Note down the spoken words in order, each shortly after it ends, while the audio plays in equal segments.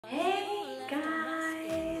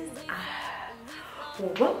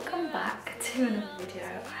Welcome back to another video.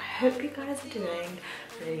 I hope you guys are doing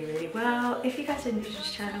really well. If you guys are new to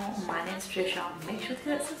this channel, my name is Patricia. Make sure to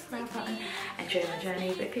hit that subscribe button and join my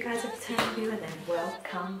journey. But if you guys are a returning viewer, then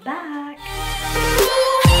welcome back.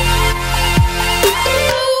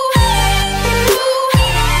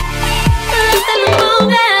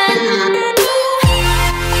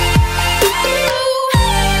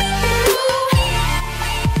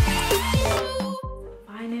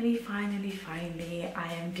 Finally,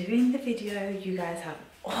 I am doing the video you guys have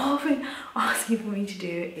all been asking for me to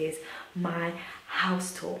do, is my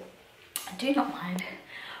house tour. Do not mind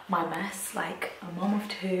my mess, like a mom of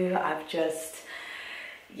two. I've just,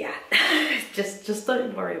 yeah, just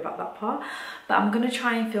don't worry about that part. But I'm gonna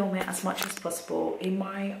try and film it as much as possible. In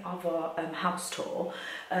my other house tour,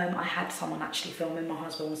 I had someone actually filming, my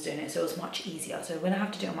husband was doing it, so it was much easier. So when I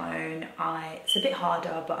have to do it on my own, it's a bit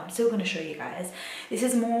harder, but I'm still gonna show you guys. This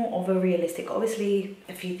is more of a realistic, obviously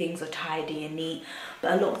a few things are tidy and neat,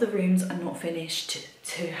 but a lot of the rooms are not finished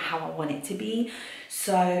to how I want it to be.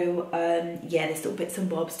 So yeah, there's still bits and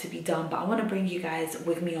bobs to be done, but I want to bring you guys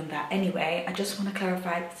with me on that. Anyway, I just want to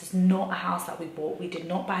clarify, this is not a house that we bought. We did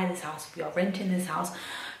not buy this house, we are renting this house.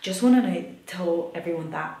 Just want to tell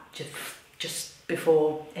everyone that just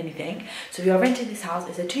before anything. So we are renting this house.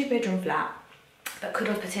 It's a 2-bedroom flat that could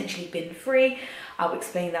have potentially been free. I'll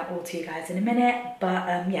explain that all to you guys in a minute,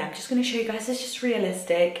 but yeah, I'm just going to show you guys it's just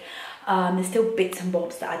realistic. There's still bits and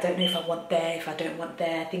bobs that I don't know if I want there, if I don't want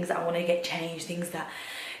there, things that I want to get changed, things that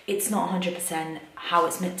it's not 100% how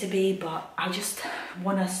it's meant to be. But I just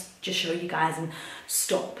want to just show you guys and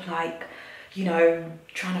stop, like, you know,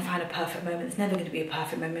 trying to find a perfect moment. It's never going to be a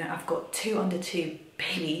perfect moment. I've got 2 under 2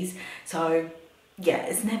 babies, so yeah,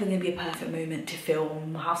 it's never going to be a perfect moment to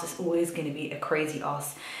film. My house is always going to be a crazy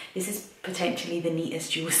ass. This is potentially the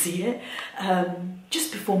neatest you will see it.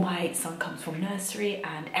 Just before my son comes from nursery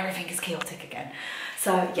and everything is chaotic again.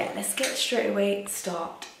 So yeah, let's get straight away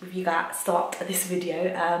start this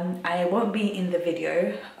video. I won't be in the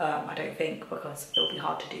video, I don't think, because it'll be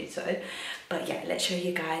hard to do so. But yeah, let's show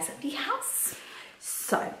you guys the house.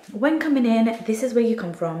 So when coming in, this is where you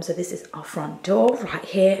come from. So this is our front door right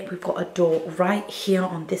here. We've got a door right here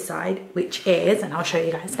on this side, which is, and I'll show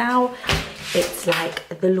you guys now, it's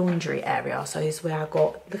like the laundry area. So it's where I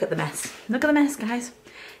got, look at the mess. Look at the mess, guys.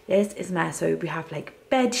 This is mess. So we have like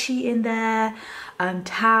bed sheet in there,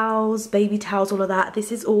 towels, baby towels, all of that.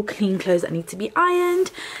 This is all clean clothes that need to be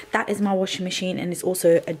ironed. That is my washing machine, and it's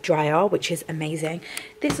also a dryer, which is amazing.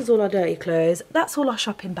 This is all our dirty clothes. That's all our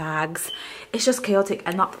shopping bags. It's just chaotic,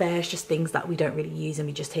 and up there is just things that we don't really use and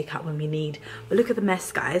we just take out when we need. But look at the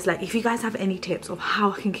mess, guys. Like, if you guys have any tips of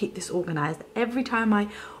how I can keep this organized, every time I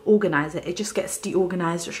organize it, it just gets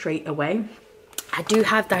deorganized straight away. I do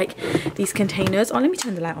have like these containers. Oh, let me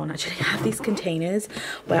turn the light on. Actually, I have these containers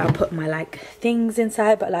where I put my like things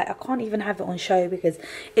inside, but like I can't even have it on show because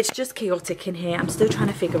it's just chaotic in here. I'm still trying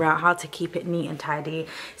to figure out how to keep it neat and tidy.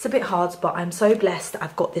 It's a bit hard, but I'm so blessed that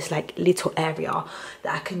I've got this like little area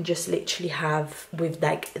that I can just literally have with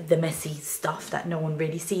like the messy stuff that no one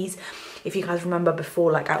really sees. If you guys remember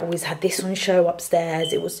before, like I always had this on show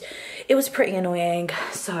upstairs. It was pretty annoying.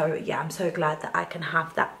 So yeah, I'm so glad that I can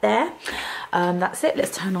have that there. That's it.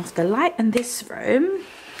 Let's turn off the light in this room.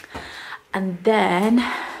 And then,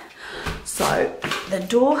 so the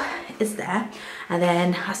door is there. And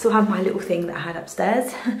then I still have my little thing that I had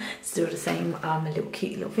upstairs. Still the same, a little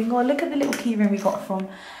cute little thing. Oh, look at the little key ring we got from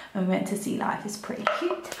when we went to Sea Life. It's pretty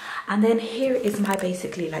cute. And then here is my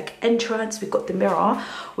basically like entrance. We've got the mirror,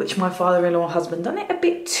 which my father-in-law husband done it a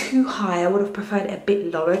bit too high. I would have preferred it a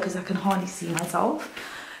bit lower because I can hardly see myself.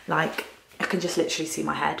 Like, I can just literally see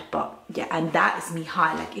my head. But yeah, and that is me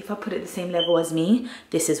high. Like, if I put it the same level as me,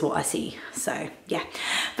 this is what I see. So yeah,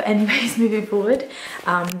 but anyways, moving forward,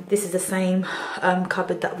 this is the same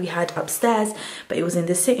cupboard that we had upstairs, but it was in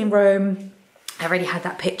the sitting room. I already had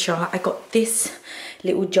that picture. I got this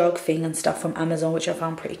little jug thing and stuff from Amazon, which I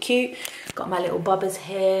found pretty cute. Got my little bubbers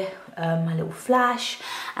here, my little flash,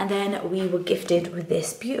 and then we were gifted with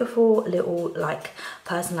this beautiful little like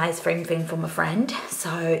personalized frame thing from a friend.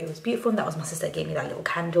 So it was beautiful, and that was my sister that gave me that little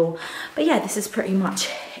candle. But yeah, this is pretty much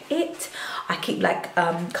it. I keep like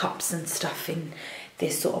cups and stuff in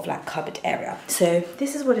this sort of like cupboard area. So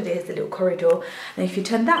this is what it is, the little corridor. And if you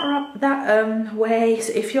turn that way,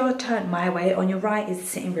 so if you're turned my way, on your right is the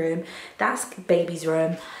sitting room, that's baby's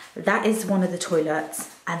room, that is one of the toilets,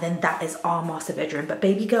 and then that is our master bedroom. But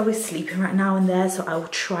baby girl is sleeping right now in there, so I will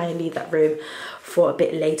try and leave that room for a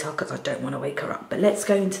bit later because I don't want to wake her up. But let's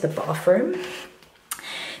go into the bathroom.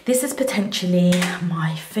 This is potentially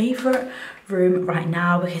my favorite room right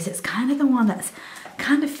now because it's kind of the one that's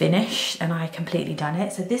kind of finished and I completely done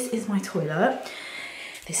it. So this is my toilet.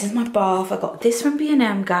 This is my bath. I got this from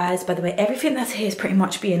B&M, guys. By the way, everything that's here is pretty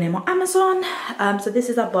much B&M or Amazon. So this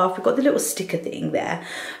is our bath. We've got the little sticker thing there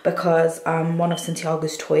because one of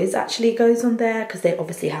Santiago's toys actually goes on there because they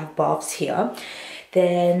obviously have baths here.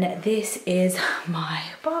 Then this is my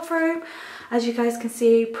bathroom. As you guys can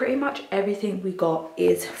see, pretty much everything we got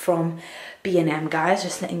is from B&M, guys,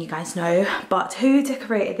 just letting you guys know. But who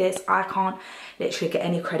decorated this, I can't literally get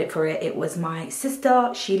any credit for it. It was my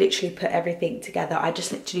sister. She literally put everything together. I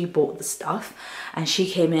just literally bought the stuff and she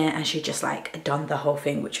came in and she just like done the whole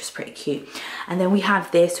thing, which was pretty cute. And then we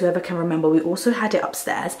have this, whoever can remember, we also had it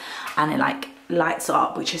upstairs and it like lights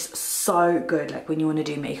up, which is so good, like when you want to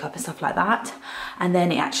do makeup and stuff like that. And then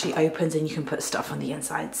it actually opens and you can put stuff on the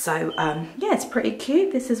inside. So yeah, it's pretty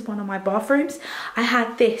cute. This is one of my bathrooms. I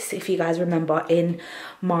had this, if you guys remember, in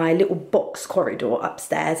my little box corridor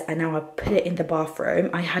upstairs, and now I put it in the bathroom.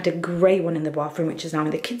 I had a grey one in the bathroom, which is now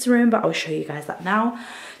in the kids' room, but I'll show you guys that now.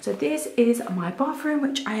 So this is my bathroom,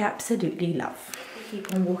 which I absolutely love.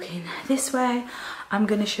 Keep on walking this way. I'm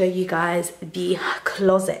going to show you guys the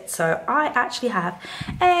closet. So I actually have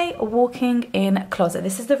a walking in closet.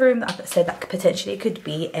 This is the room that I said that potentially could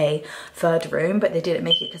be a third room, but they didn't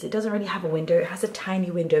make it because it doesn't really have a window. It has a tiny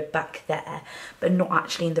window back there, but not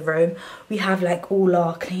actually in the room. We have like all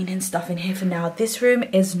our cleaning stuff in here for now. This room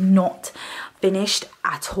is not finished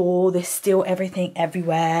at all. There's still everything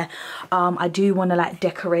everywhere. I do want to like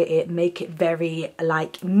decorate it, make it very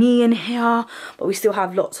like me in here, but we still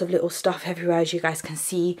have lots of little stuff everywhere, as you guys can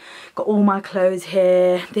see. Got all my clothes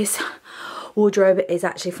here. This wardrobe is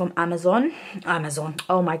actually from Amazon.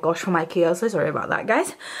 Oh my gosh, from IKEA. So sorry about that,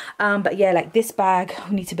 guys. But yeah, like this bag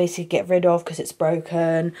we need to basically get rid of because it's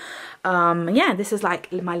broken. Yeah, this is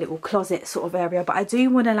like my little closet sort of area, but I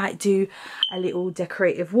do want to like do a little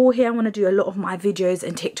decorative wall here. I want to do a lot of my videos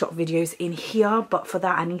and TikTok videos in here, but for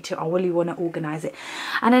that I really want to organize it.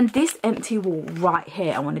 And then this empty wall right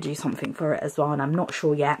here, I want to do something for it as well, and I'm not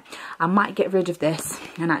sure yet. I might get rid of this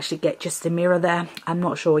and actually get just a mirror there. I'm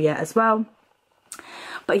not sure yet as well.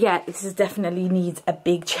 But yeah, this is definitely needs a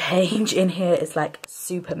big change in here. It's like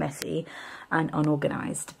super messy and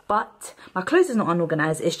unorganized, but my clothes is not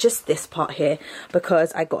unorganized. It's just this part here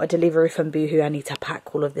because I got a delivery from Boohoo. I need to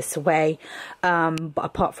pack all of this away, but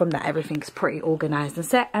apart from that, everything's pretty organized and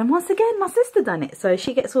set. And once again, my sister done it, so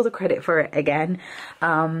she gets all the credit for it again.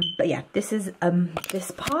 But yeah, this is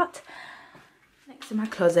this part. In my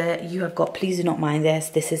closet, you have got, please do not mind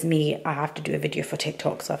this is me. I have to do a video for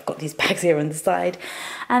TikTok, so I've got these bags here on the side.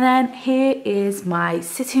 And then here is my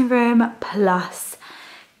sitting room plus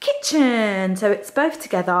kitchen, so it's both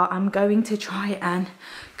together. I'm going to try and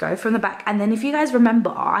go from the back. And then if you guys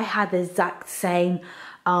remember, I had the exact same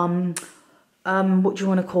what do you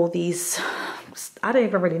want to call these, I don't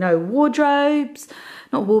even really know, wardrobes,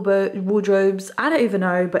 not wardrobes, I don't even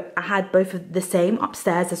know, but I had both of the same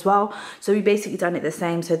upstairs as well. So we basically done it the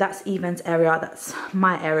same. So that's Evan's area, that's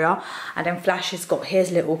my area, and then Flash has got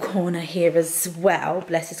his little corner here as well.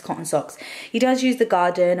 Bless his cotton socks. He does use the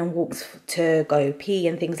garden and walks to go pee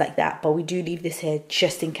and things like that, but we do leave this here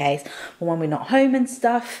just in case for when we're not home and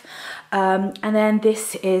stuff. And then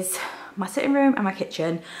this is my sitting room and my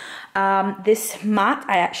kitchen. This mat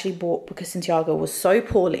I actually bought because Santiago was so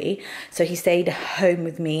poorly, so he stayed home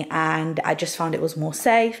with me, and I just found it was more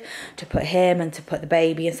safe to put him and to put the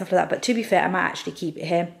baby and stuff like that. But to be fair, I might actually keep it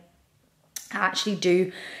here. I actually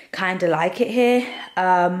do kind of like it here,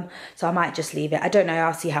 so I might just leave it. I don't know,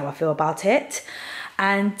 I'll see how I feel about it.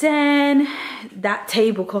 And then that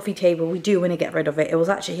table, coffee table, we do want to get rid of it. It was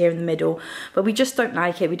actually here in the middle, but we just don't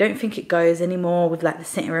like it. We don't think it goes anymore with like the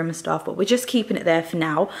sitting room and stuff, but we're just keeping it there for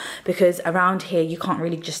now because around here you can't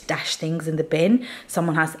really just dash things in the bin.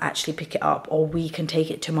 Someone has to actually pick it up, or we can take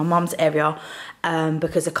it to my mum's area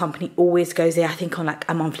because the company always goes there, I think on like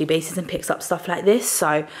a monthly basis, and picks up stuff like this.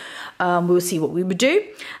 So we'll see what we would do.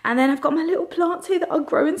 And then I've got my little plants here that are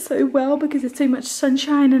growing so well because there's so much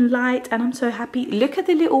sunshine and light, and I'm so happy. Look at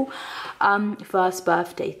the little first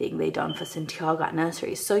birthday thing they done for Santiago at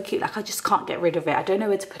nursery. It's so cute. Like, I just can't get rid of it. I don't know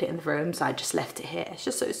where to put it in the room, so I just left it here. It's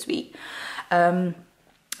just so sweet. I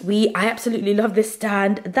absolutely love this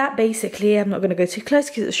stand. That basically, I'm not going to go too close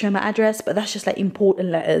because it'll show my address, but that's just like important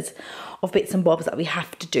letters of bits and bobs that we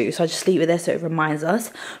have to do. So I just leave it there so it reminds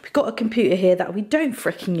us. We've got a computer here that we don't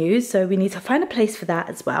freaking use, so we need to find a place for that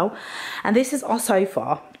as well. And this is our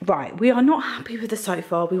sofa. Right, we are not happy with the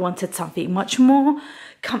sofa. We wanted something much more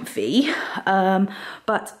comfy,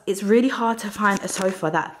 but it's really hard to find a sofa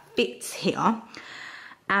that fits here,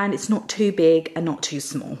 and it's not too big and not too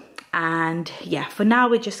small. And yeah, for now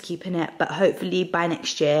we're just keeping it, but hopefully by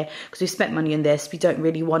next year, because we've spent money on this, we don't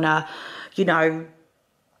really want to, you know,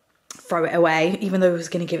 throw it away, even though I was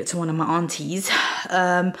going to give it to one of my aunties.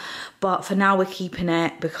 But for now we're keeping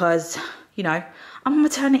it because, you know, I'm on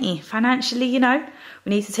maternity. Financially, you know,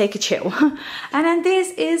 we need to take a chill. And then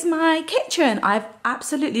this is my kitchen. I've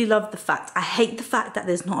absolutely loved the fact, I hate the fact that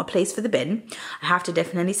there's not a place for the bin. I have to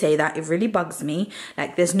definitely say that. It really bugs me.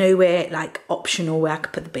 Like, there's nowhere like optional where I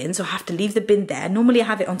could put the bin, so I have to leave the bin there. Normally I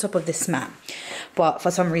have it on top of this mat, but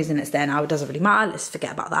for some reason it's there now. It doesn't really matter. Let's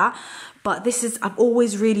forget about that. But this is, I've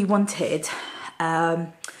always really wanted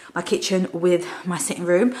my kitchen with my sitting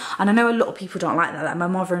room, and I know a lot of people don't like that. Like, my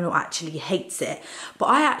mother-in-law actually hates it, but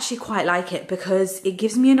I actually quite like it because it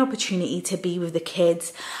gives me an opportunity to be with the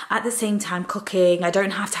kids at the same time cooking. I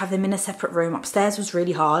don't have to have them in a separate room. Upstairs was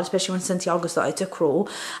really hard, especially when Santiago started to crawl.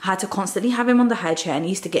 I had to constantly have him on the high chair, and he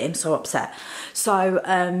used to get him so upset. So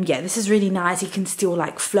yeah, this is really nice. He can still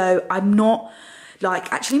like flow. I'm not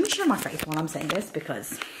like, actually let me show my face while I'm saying this,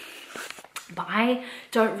 because but I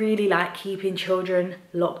don't really like keeping children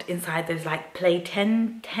locked inside those like play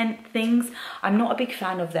tent things. I'm not a big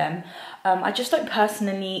fan of them. I just don't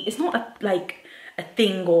personally, it's not like a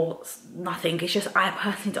thing or nothing. It's just, I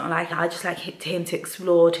personally don't like it. I just like him to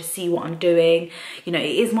explore, to see what I'm doing. You know,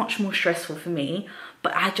 it is much more stressful for me,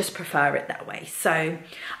 but I just prefer it that way. So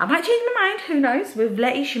I might change my mind, who knows? With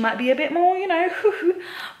Letty, she might be a bit more, you know,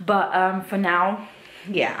 but for now,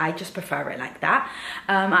 yeah, I just prefer it like that.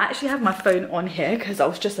 I actually have my phone on here because I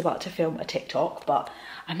was just about to film a TikTok, but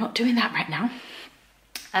I'm not doing that right now.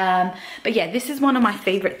 But yeah, this is one of my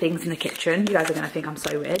favorite things in the kitchen. You guys are gonna think I'm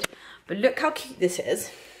so weird, but look how cute this is.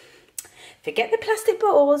 Forget the plastic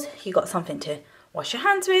bottles, you got something to wash your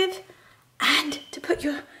hands with and to put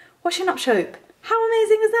your washing up soap. How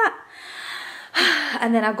amazing is that?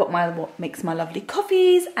 And then I've got my, what makes my lovely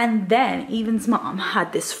coffees. And then Even's mum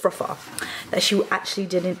had this frother that she actually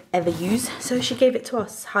didn't ever use, so she gave it to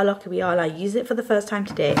us. How lucky we are. I used it for the first time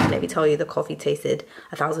today. Let me tell you, the coffee tasted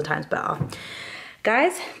 1,000 times better.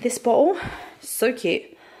 Guys, this bottle, so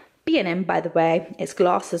cute. B&M, by the way. It's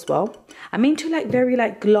glass as well. I'm into like very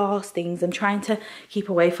like glass things. I'm trying to keep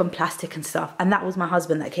away from plastic and stuff. And that was my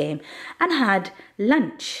husband that came and had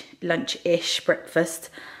lunch-ish breakfast,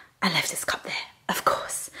 and left his cup there, of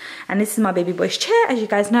course. And this is my baby boy's chair, as you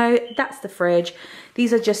guys know. That's the fridge.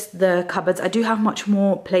 These are just the cupboards. I do have much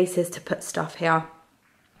more places to put stuff here.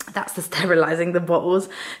 That's the sterilizing the bottles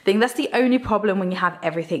thing. That's the only problem when you have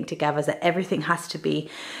everything together, is that everything has to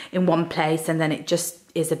be in one place, and then it just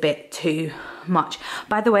is a bit too much.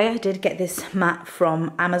 By the way, I did get this mat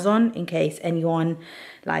from Amazon in case anyone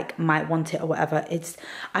like might want it or whatever.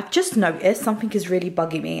 I've just noticed something is really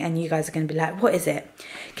bugging me, and you guys are gonna be like, what is it?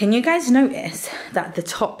 Can you guys notice that the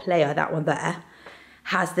top layer, that one there,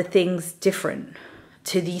 has the things different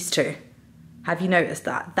to these two? Have you noticed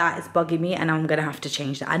that? That is bugging me, and I'm gonna have to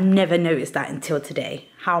change that. I never noticed that until today.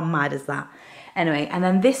 How mad is that? Anyway, and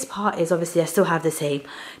then this part is obviously I still have the same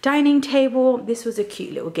dining table. This was a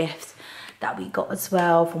cute little gift that we got as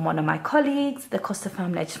well from one of my colleagues, the Costa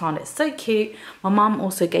family. I just found it so cute. My mum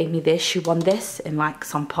also gave me this. She won this in like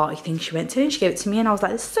some party thing she went to, and she gave it to me, and I was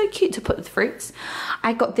like, this is so cute to put with fruits.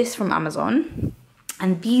 I got this from Amazon,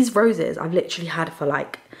 and these roses I've literally had for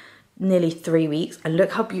like nearly 3 weeks, and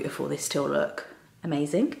look how beautiful they still look.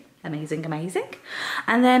 Amazing, amazing, amazing.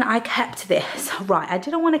 And then I kept this. Right, I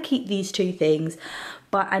didn't want to keep these two things,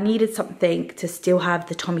 but I needed something to still have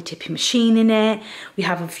the Tommy Tippy machine in it. We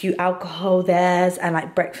have a few alcohol there and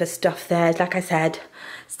like breakfast stuff there. Like I said,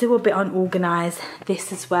 still a bit unorganized.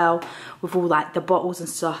 This as well, with all like the bottles and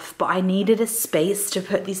stuff, but I needed a space to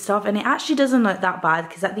put these stuff, and it actually doesn't look that bad,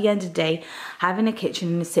 because at the end of the day, having a kitchen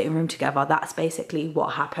and a sitting room together, that's basically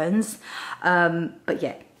what happens. But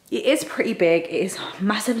yeah, it is pretty big. It is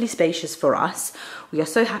massively spacious for us. We are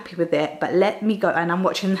so happy with it. But let me go, and I'm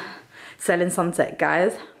watching Selling Sunset,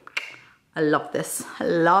 guys. I love this. I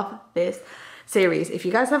love this series. If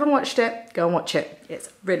you guys haven't watched it, go and watch it. It's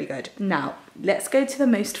really good. Now, let's go to the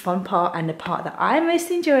most fun part, and the part that I most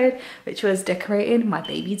enjoyed, which was decorating my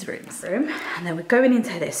baby's rooms. And then we're going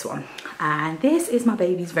into this one. And this is my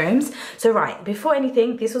baby's rooms. So right, before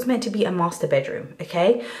anything, this was meant to be a master bedroom,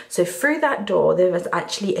 okay? So through that door, there was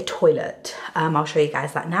actually a toilet. I'll show you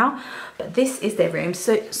guys that now. But this is their room.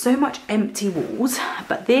 So much empty walls,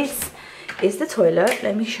 but this is the toilet.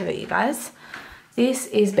 Let me show you guys. This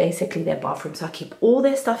is basically their bathroom, so I keep all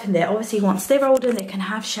their stuff in there. Obviously, once they're older, they can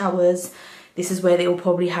have showers. This is where they will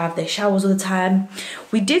probably have their showers all the time.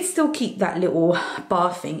 We did still keep that little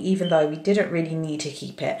bath thing, even though we didn't really need to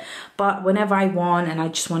keep it. But whenever I want and I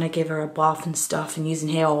just want to give her a bath and stuff and use in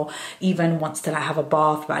here, or even wants to like have a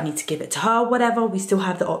bath but I need to give it to her, whatever, we still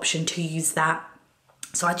have the option to use that.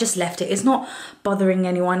 So I just left it. It's not bothering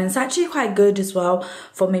anyone, and it's actually quite good as well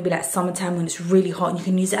for maybe like summertime when it's really hot and you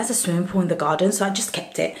can use it as a swimming pool in the garden. So I just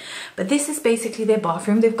kept it. But this is basically their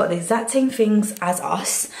bathroom. They've got the exact same things as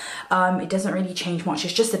us. It doesn't really change much.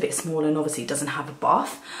 It's just a bit smaller, and obviously it doesn't have a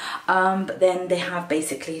bath. But then they have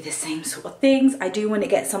basically the same sort of things. I do want to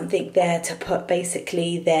get something there to put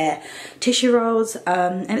basically their tissue rolls,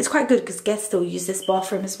 and it's quite good because guests still use this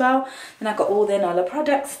bathroom as well. And I've got all their Nala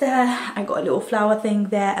products there. I got a little flower thing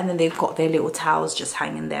there, and then they've got their little towels just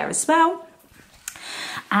hanging there as well.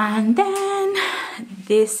 And then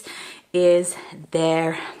this is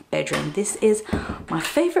their bedroom. This is my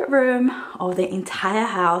favorite room of the entire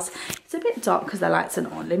house. It's a bit dark because the lights are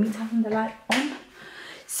not on. Let me turn the light on.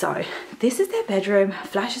 So this is their bedroom.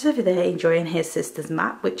 Flash is over there enjoying his sister's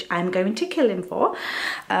map, which I'm going to kill him for,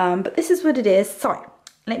 but this is what it is. So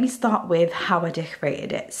let me start with how I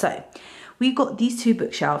decorated it. So we got these two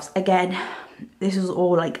bookshelves. Again, this was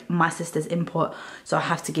all like my sister's input, so I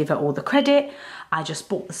have to give her all the credit. I just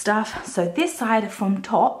bought the stuff. So this side from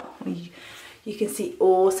top, you can see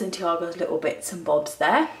all Santiago's little bits and bobs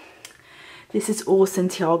there. This is all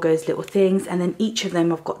Santiago's little things, and then each of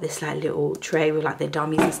them have got this like little tray with like their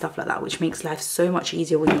dummies and stuff like that, which makes life so much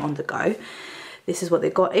easier when you're on the go. This is what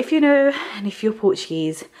they've got. If you know, and if you're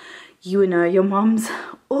Portuguese, you will know your mums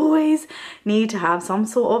always need to have some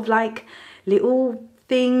sort of like little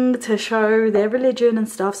thing to show their religion and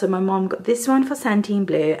stuff. So my mom got this one for Santi in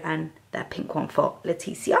blue and that pink one for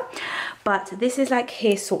Leticia. But this is like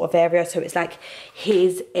his sort of area, so it's like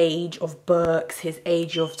his age of books, his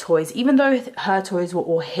age of toys, even though her toys were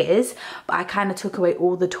all his, but I kind of took away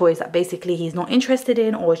all the toys that basically he's not interested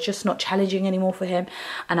in or it's just not challenging anymore for him,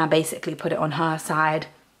 and I basically put it on her side.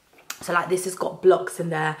 So like this has got blocks in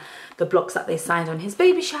there, the blocks that they signed on his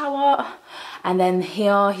baby shower. And then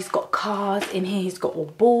here he's got cards. In here he's got all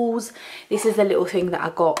balls. This is a little thing that I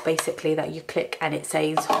got basically that you click and it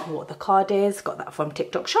says what the card is. Got that from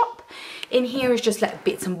TikTok shop. In here is just like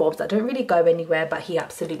bits and bobs that don't really go anywhere, but he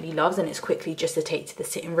absolutely loves, and it's quickly just to take to the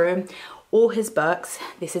sitting room. All his books,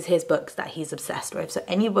 this is his books that he's obsessed with. So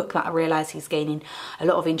any book that I realize he's gaining a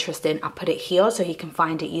lot of interest in, I put it here so he can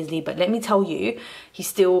find it easily. But let me tell you, he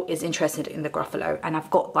still is interested in the Gruffalo. And I've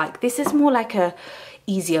got like, this is more like a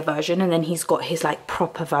easier version, and then he's got his like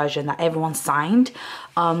proper version that everyone signed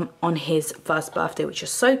on his first birthday, which is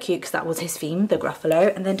so cute because that was his theme, the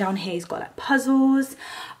Gruffalo. And then down here he's got like puzzles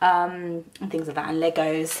and things like that, and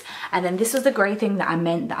Legos. And then this was the grey thing that I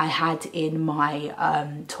meant that I had in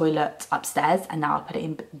my toilet upstairs, and now I put it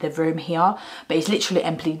in the room here, but it's literally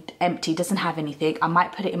empty, doesn't have anything. I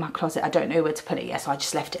might put it in my closet, I don't know where to put it yet, so I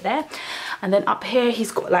just left it there. And then up here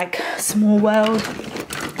he's got like Small World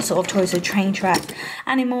sort of toys, so train tracks,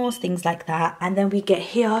 animals, things like that. And then we get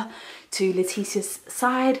here to Leticia's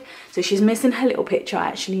side. So she's missing her little picture. I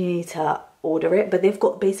actually need to order it, but they've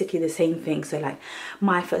got basically the same thing. So like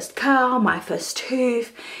my first curl, my first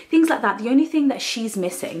tooth, things like that. The only thing that she's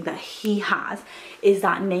missing that he has is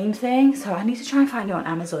that name thing. So I need to try and find it on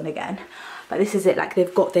Amazon again. But this is it. Like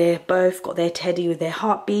they've got both got their teddy with their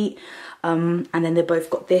heartbeat. And then they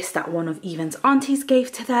both got this that one of Evan's aunties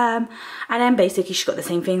gave to them, and then basically she got the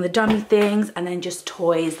same thing, the dummy things, and then just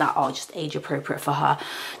toys that are just age appropriate for her.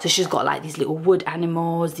 So she's got like these little wood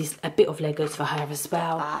animals, a bit of Legos for her as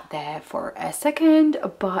well. There for a second.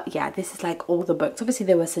 But yeah, this is like all the books. Obviously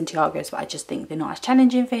there were Santiago's, but I just think they're not as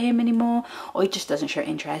challenging for him anymore, or he just doesn't show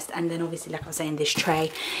interest. And then obviously, like I was saying, this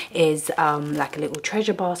tray is like a little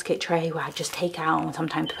treasure basket tray where I just take out and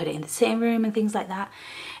sometimes put it in the sitting room and things like that.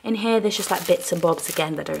 In here there's just like bits and bobs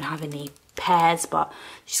again that don't have any pairs, but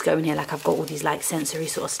just go in here, like I've got all these like sensory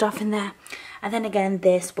sort of stuff in there. And then again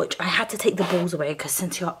this, which I had to take the balls away because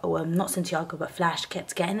Santiago, well, not Santiago but Flash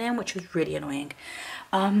kept getting them, which was really annoying.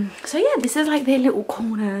 So yeah, this is like their little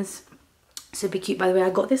corners. Super cute. By the way, I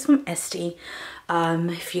got this from Esty.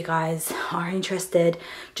 If you guys are interested,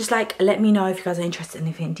 just like let me know if you guys are interested in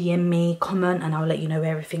anything. DM me, comment, and I'll let you know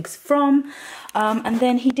where everything's from. And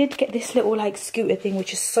then he did get this little like scooter thing,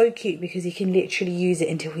 which is so cute because he can literally use it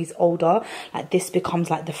until he's older. Like this becomes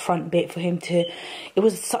like the front bit for him to, it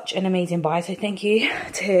was such an amazing buy, so thank you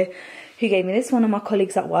to who gave me this, one of my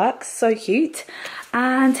colleagues at work. So cute.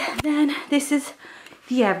 And then this is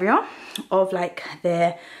the area of like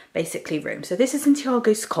their basically room. So this is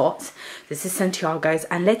Santiago's cot, this is Santiago's,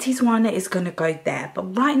 and Letty's one is gonna go there.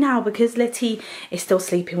 But right now, because Letty is still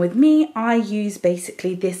sleeping with me, I use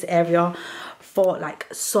basically this area for like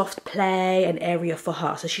soft play, an area for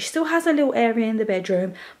her. So she still has a little area in the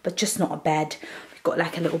bedroom, but just not a bed. Got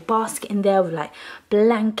like a little basket in there with like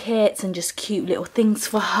blankets and just cute little things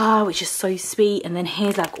for her, which is so sweet. And then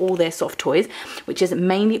here's like all their soft toys, which is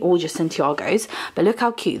mainly all just Santiago's, but look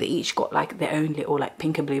how cute. They each got like their own little like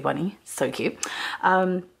pink and blue bunny, so cute.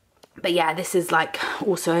 But yeah, this is like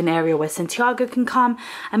also an area where Santiago can come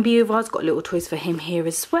and be with us. Got little toys for him here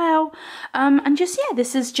as well. And just, yeah,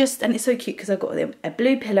 this is just, and it's so cute because I've got them a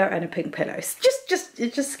blue pillow and a pink pillow. It's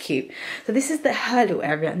just cute. So this is her little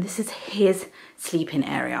area, and this is his sleeping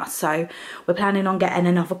area. So we're planning on getting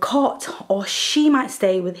another cot, or she might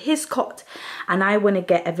stay with his cot, and I want to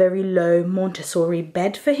get a very low Montessori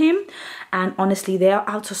bed for him. And honestly, they are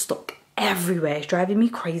out of stock everywhere. It's driving me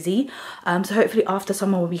crazy. So hopefully after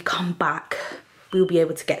summer, when we come back, we'll be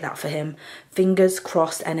able to get that for him. Fingers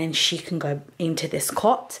crossed. And then she can go into this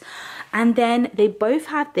cot. And then they both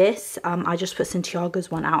have this. I just put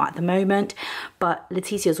Santiago's one out at the moment, but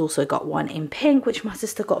Leticia's also got one in pink, which my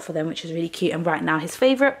sister got for them, which is really cute. And right now his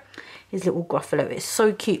favorite, his little Gruffalo. It's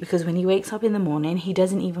so cute because when he wakes up in the morning, he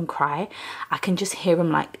doesn't even cry. I can just hear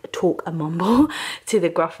him like talk and mumble to the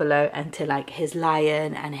Gruffalo and to like his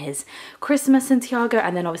lion and his Christmas Santiago,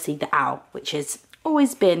 and then obviously the owl, which has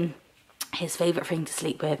always been his favorite thing to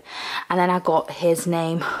sleep with. And then I got his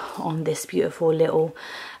name on this beautiful little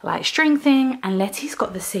like string thing, and Letty's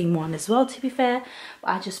got the same one as well, to be fair, but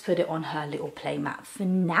I just put it on her little play mat for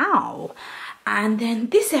now. And then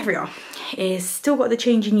this area is still got the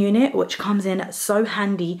changing unit, which comes in so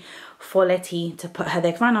handy for Letty to put her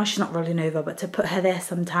there. Right now she's not rolling over, but to put her there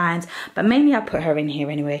sometimes, but mainly I put her in here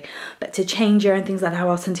anyway. But to change her and things like that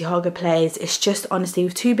while Santiago plays, it's just, honestly,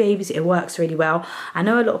 with two babies it works really well. I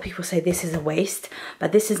know a lot of people say this is a waste,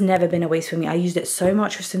 but this has never been a waste for me. I used it so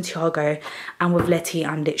much with Santiago, and with Letty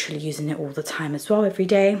I'm literally using it all the time as well, every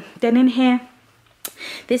day. Then in here,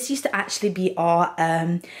 this used to actually be our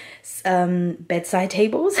bedside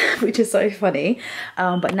tables, which is so funny,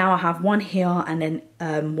 but now I have one here and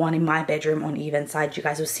then one in my bedroom on either side. You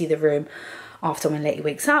guys will see the room after when Letty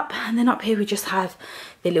wakes up. And then up here we just have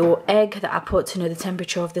the little egg that I put to know the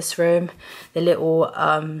temperature of this room, the little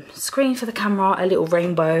screen for the camera, a little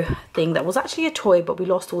rainbow thing that was actually a toy, but we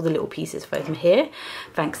lost all the little pieces from here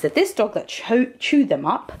thanks to this dog that chewed them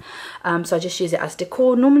up. So I just use it as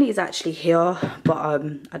decor. Normally it's actually here, but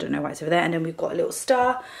I don't know why it's over there. And then we've got a little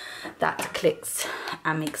star that clicks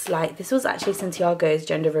and makes light. This was actually Santiago's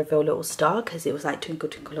gender reveal little star, because it was like twinkle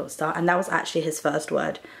twinkle little star, and that was actually his first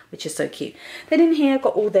word, which is so cute. Then in here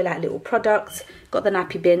got all the like little products, got the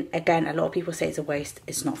nappy bin. Again, a lot of people say it's a waste.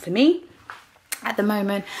 It's not for me at the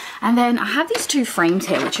moment. And then I have these two frames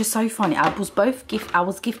here, which is so funny. I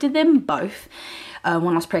was gifted them both when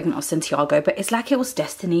I was pregnant with Santiago, but it's like it was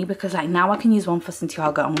destiny, because like now I can use one for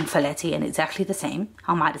Santiago and one for Letty, and exactly the same.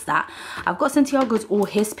 How mad is that? I've got Santiago's, all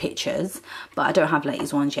his pictures, but I don't have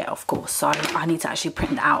Letty's ones yet, of course, so I need to actually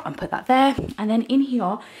print that out and put that there. And then in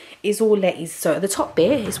here is all Letty's. So the top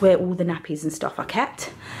bit is where all the nappies and stuff are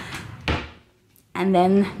kept, and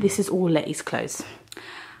then this is all Letty's clothes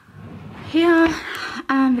here,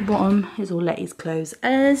 and the bottom is all Letty's clothes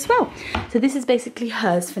as well. So this is basically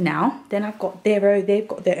hers for now. Then I've got they've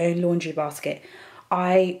got their own laundry basket.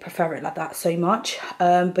 I prefer it like that so much,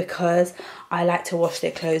 because I like to wash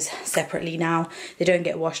their clothes separately now. They don't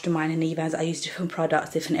get washed in mine and Evan's. I use different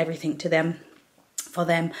products, different everything to them, for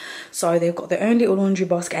them. So they've got their own little laundry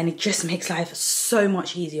basket, and it just makes life so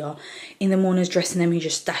much easier. In the mornings dressing them, you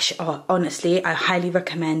just stash it. Oh, honestly, I highly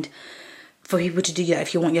recommend for people to do that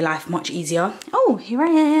if you want your life much easier. Oh, here I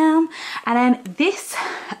am. And then this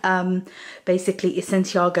basically is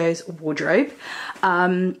Santiago's wardrobe.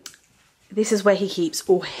 This is where he keeps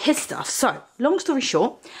all his stuff. So long story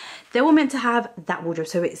short, they were meant to have that wardrobe,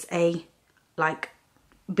 so it's a like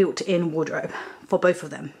built-in wardrobe for both of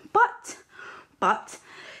them, but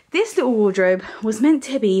this little wardrobe was meant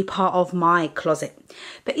to be part of my closet,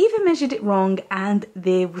 but Eva measured it wrong and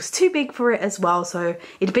it was too big for it as well, so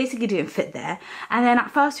it basically didn't fit there. And then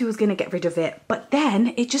at first we was going to get rid of it, but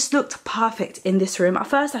then it just looked perfect in this room. At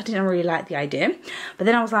first I didn't really like the idea, but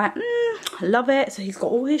then I was like, love it. So he's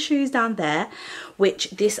got all his shoes down there, which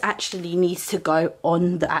this actually needs to go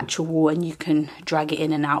on the actual wall and you can drag it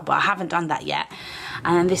in and out, but I haven't done that yet.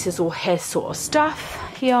 And this is all his sort of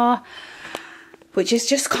stuff here. which is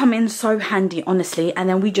just come in so handy, honestly. And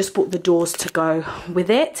then we just bought the doors to go with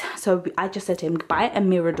it. So I just said to him, buy a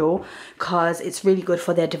mirror door, because it's really good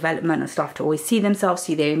for their development and stuff, to always see themselves,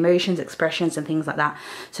 see their emotions, expressions and things like that.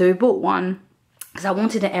 So we bought one because I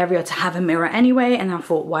wanted an area to have a mirror anyway, and I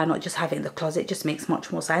thought, why not just have it in the closet? It just makes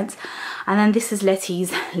much more sense. And then this is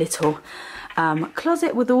Letty's little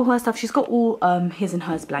closet with all her stuff. She's got all his and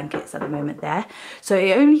hers blankets at the moment there. So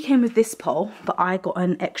it only came with this pole, but I got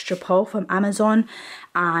an extra pole from Amazon,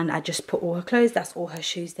 and I just put all her clothes. That's all her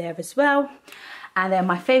shoes there as well. And then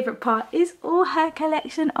my favorite part is all her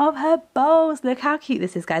collection of her bowls. Look how cute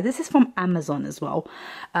this is, guys. This is from Amazon as well.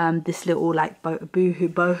 This little like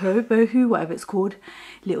boho, whatever it's called,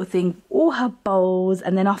 little thing. All her bowls.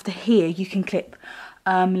 And then after here you can clip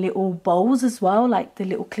little bowls as well, like the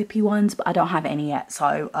little clippy ones, but I don't have any yet,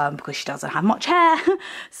 so because she doesn't have much hair.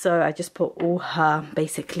 So I just put all her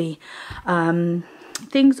basically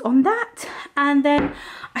things on that. And then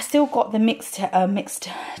I still got the mixed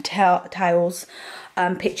tiles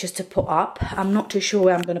pictures to put up. I'm not too sure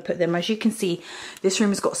where I'm going to put them. As you can see, this room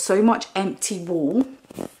has got so much empty wall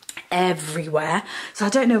everywhere, so I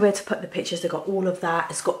don't know where to put the pictures. They've got all of that.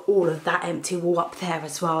 It's got all of that empty wall up there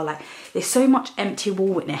as well. Like, there's so much empty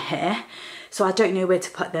wall in here, so I don't know where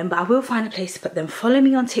to put them, but I will find a place to put them. Follow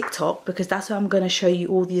me on TikTok, because that's where I'm going to show you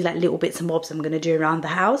all these like little bits and bobs I'm going to do around the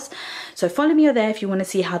house. So follow me there if you want to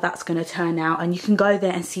see how that's going to turn out, and you can go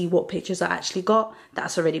there and see what pictures I actually got.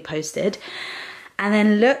 That's already posted. And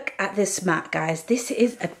then look at this mat, guys. This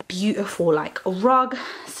is a beautiful like rug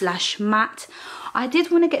slash mat. I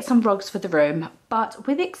did want to get some rugs for the room, but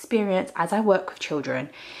with experience, as I work with children,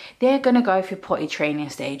 they're going to go through potty training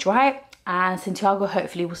stage, right? And Santiago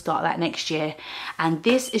hopefully will start that next year. And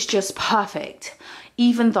this is just perfect,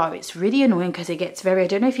 even though it's really annoying because it gets very, I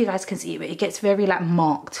don't know if you guys can see it, but it gets very like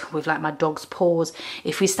marked with like my dog's paws.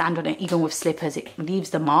 If we stand on it, even with slippers, it leaves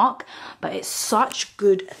the mark. But it's such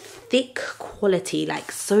good, thick quality,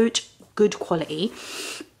 like such good quality.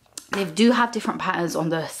 They do have different patterns on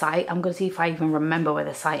the site. I'm going to see if I even remember where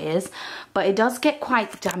the site is. But it does get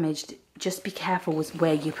quite damaged. Just be careful with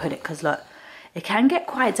where you put it, because look, it can get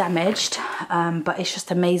quite damaged. But it's just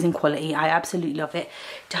amazing quality. I absolutely love it.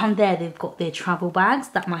 Down there, they've got their travel bags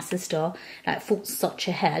that my sister like thought such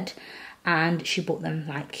ahead. And she bought them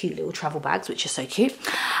like cute little travel bags, which is so cute.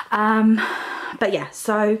 But yeah,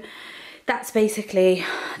 so that's basically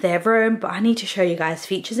their room. But I need to show you guys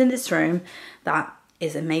features in this room that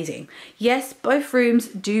is amazing. Yes, both rooms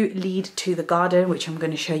do lead to the garden, which I'm going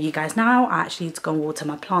to show you guys now. I actually need to go and water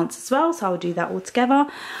my plants as well, so I'll do that all together.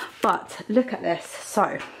 But look at this.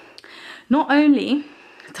 So not only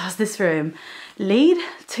does this room lead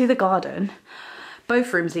to the garden,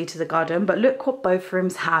 both rooms lead to the garden, but look what both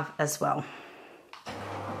rooms have as well.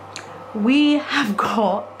 We have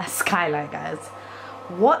got a skylight, guys.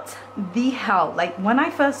 What the hell? Like, when I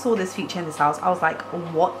first saw this feature in this house, I was like,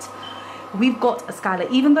 what? We've got a skylight.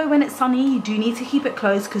 Even though when it's sunny, you do need to keep it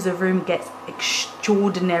closed because the room gets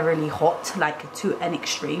extraordinarily hot, like to an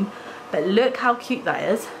extreme. But look how cute that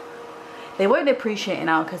is. They won't appreciate it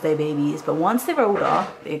now because they're babies, but once they're older,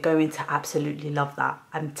 they're going to absolutely love that.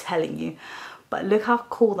 I'm telling you. But look how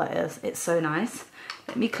cool that is. It's so nice.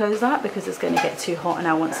 Let me close that because it's going to get too hot and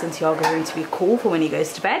I want Santiago room to be cool for when he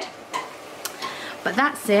goes to bed. But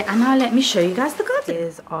that's it, and now let me show you guys the garden.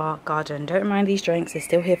 Here's our garden. Don't mind these drinks, they're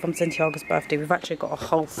still here from Santiago's birthday. We've actually got a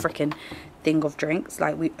whole freaking thing of drinks.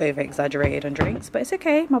 Like, we over exaggerated on drinks, but it's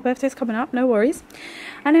okay. My birthday's coming up, no worries.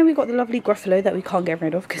 And then we got the lovely Gruffalo that we can't get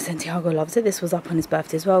rid of because Santiago loves it. This was up on his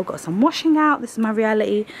birthday as well. Got some washing out. This is my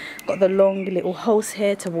reality. Got the long little hose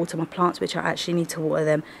here to water my plants, which I actually need to water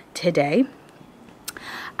them today.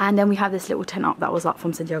 And then we have this little tent up that was up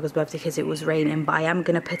from Santiago's birthday because it was raining, but I am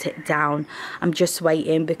going to put it down. I'm just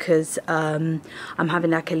waiting because I'm having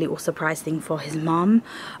like a little surprise thing for his mum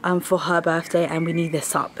for her birthday, and we need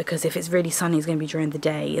this up because if it's really sunny, it's going to be during the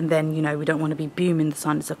day, and then, you know, we don't want to be booming the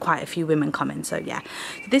sun. There's quite a few women coming, so yeah.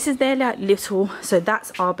 This is their like little, so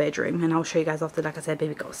that's our bedroom, and I'll show you guys after. Like I said,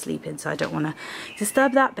 baby got sleeping, so I don't want to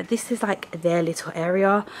disturb that, but this is like their little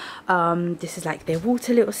area. This is like their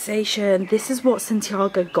water little station. This is what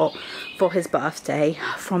Santiago got for his birthday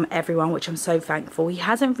from everyone, which I'm so thankful. He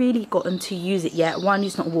hasn't really gotten to use it yet. One,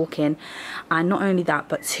 he's not walking, and not only that,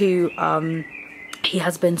 but two, he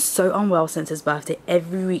has been so unwell since his birthday.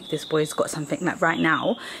 Every week this boy's got something. Like right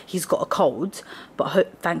now he's got a cold,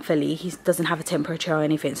 but thankfully he doesn't have a temperature or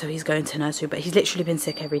anything, so he's going to nursery, but he's literally been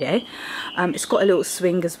sick every day. It's got a little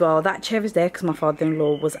swing as well. That chair is there because my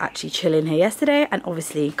father-in-law was actually chilling here yesterday, and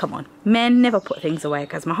obviously, come on, men never put things away,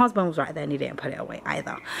 because my husband was right there and he didn't put it away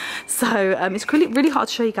either. So it's really hard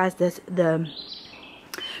to show you guys the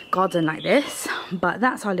garden like this. But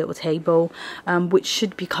that's our little table, which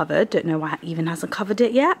should be covered. Don't know why it even hasn't covered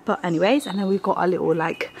it yet, but anyways. And then we've got our little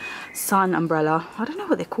like sun umbrella. I don't know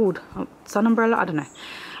what they're called. Oh, sun umbrella, I don't know.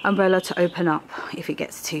 Umbrella to open up if it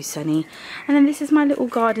gets too sunny. And then this is my little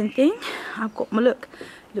garden thing. I've got my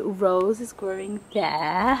little rose is growing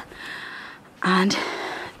there, and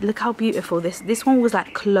look how beautiful this one was,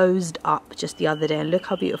 like closed up just the other day, and look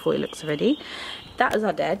how beautiful it looks already. That is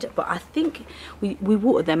our dead, but I think we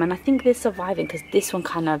watered them, and I think they're surviving because this one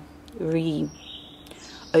kind of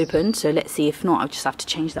reopened. So let's see, if not I'll just have to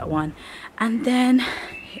change that one. And then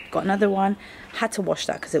got another one, had to wash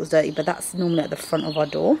that because it was dirty, but that's normally at the front of our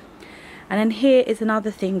door. And then here is another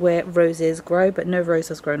thing where roses grow, but no rose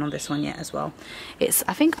has grown on this one yet as well. It's,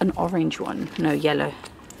 I think, an orange one. No, yellow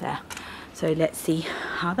there. So let's see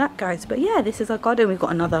how that goes. But yeah, this is our garden. We've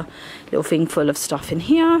got another little thing full of stuff in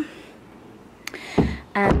here.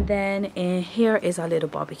 And then in here is our little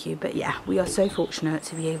barbecue. But yeah, we are so fortunate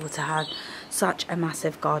to be able to have such a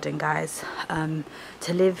massive garden, guys.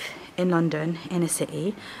 To live in London, in a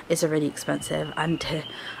city, is already expensive, and to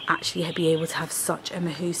actually be able to have such a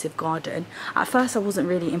massive garden. At first I wasn't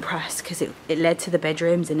really impressed because it led to the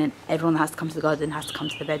bedrooms, and then everyone that has to come to the garden has to come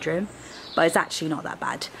to the bedroom, but it's actually not that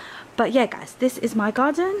bad. But yeah, guys, this is my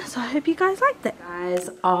garden, so I hope you guys liked it. Guys,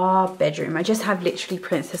 our bedroom, I just have literally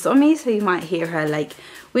Princess on me, so you might hear her like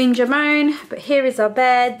whinge and moan. But here is our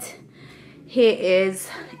bed, here is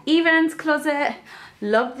Evan's closet.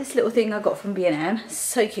 Love this little thing I got from B&M,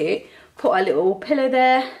 so cute. Put a little pillow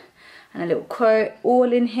there and a little coat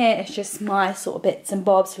all in here. It's just my sort of bits and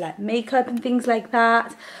bobs, like makeup and things like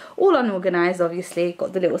that. All unorganized, obviously.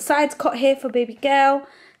 Got the little sides cot here for baby girl.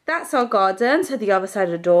 That's our garden, so the other side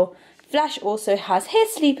of the door. Flash also has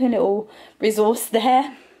his sleeping little resource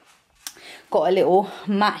there. Got a little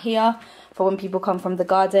mat here for when people come from the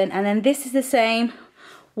garden. And then this is the same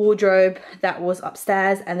wardrobe that was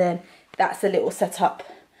upstairs, and then that's the little setup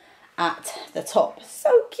at the top.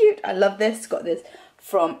 So cute. I love this. Got this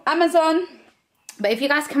from Amazon. But if you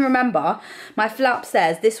guys can remember, my flat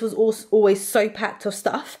upstairs, this was always so packed of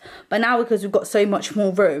stuff. But now, because we've got so much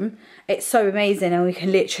more room, it's so amazing, and we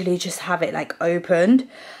can literally just have it like opened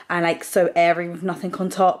and like so airy with nothing on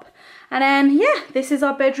top. And then yeah, this is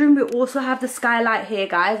our bedroom. We also have the skylight here,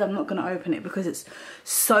 guys. I'm not going to open it because it's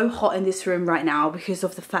so hot in this room right now because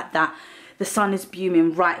of the fact that the sun is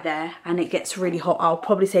beaming right there and it gets really hot. I'll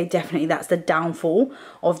probably say definitely that's the downfall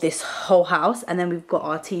of this whole house. And then we've got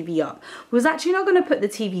our TV up. We was actually not going to put the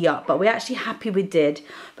TV up, but we're actually happy we did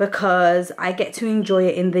because I get to enjoy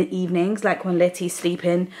it in the evenings, like when Letty's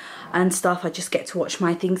sleeping and stuff. I just get to watch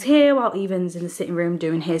my things here while Evan's in the sitting room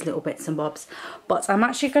doing his little bits and bobs. But I'm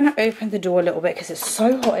actually going to open the door a little bit because it's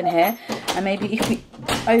so hot in here, and maybe if we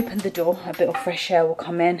open the door, a bit of fresh air will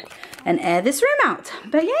come in and air this room out.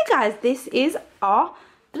 But yeah, guys, this is our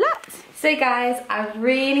flat. So guys, I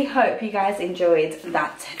really hope you guys enjoyed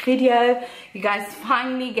that video. You guys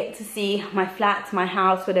finally get to see my flat, my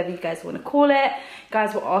house, whatever you guys want to call it. You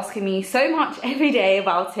guys were asking me so much every day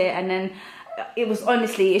about it, and then it was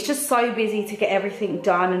honestly, it's just so busy to get everything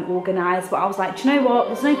done and organized. But I was like, do you know what,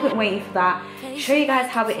 there's no point waiting for that. Show you guys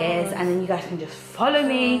how it is, and then you guys can just follow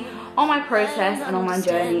me on my process and on my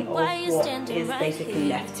journey of what is basically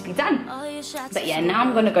left to be done. But yeah, now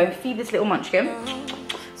I'm gonna go feed this little munchkin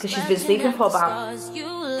because she's been sleeping for about 2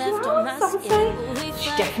 hours, I would say.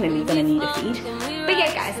 She's definitely gonna need a feed. But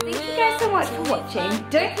yeah, guys, thank you guys so much for watching.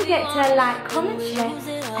 Don't forget to like, comment, share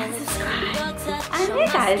and subscribe. And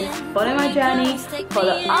yeah, guys, follow my journey,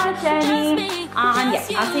 follow our journey, and yeah,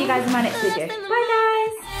 I'll see you guys in my next video. Bye guys.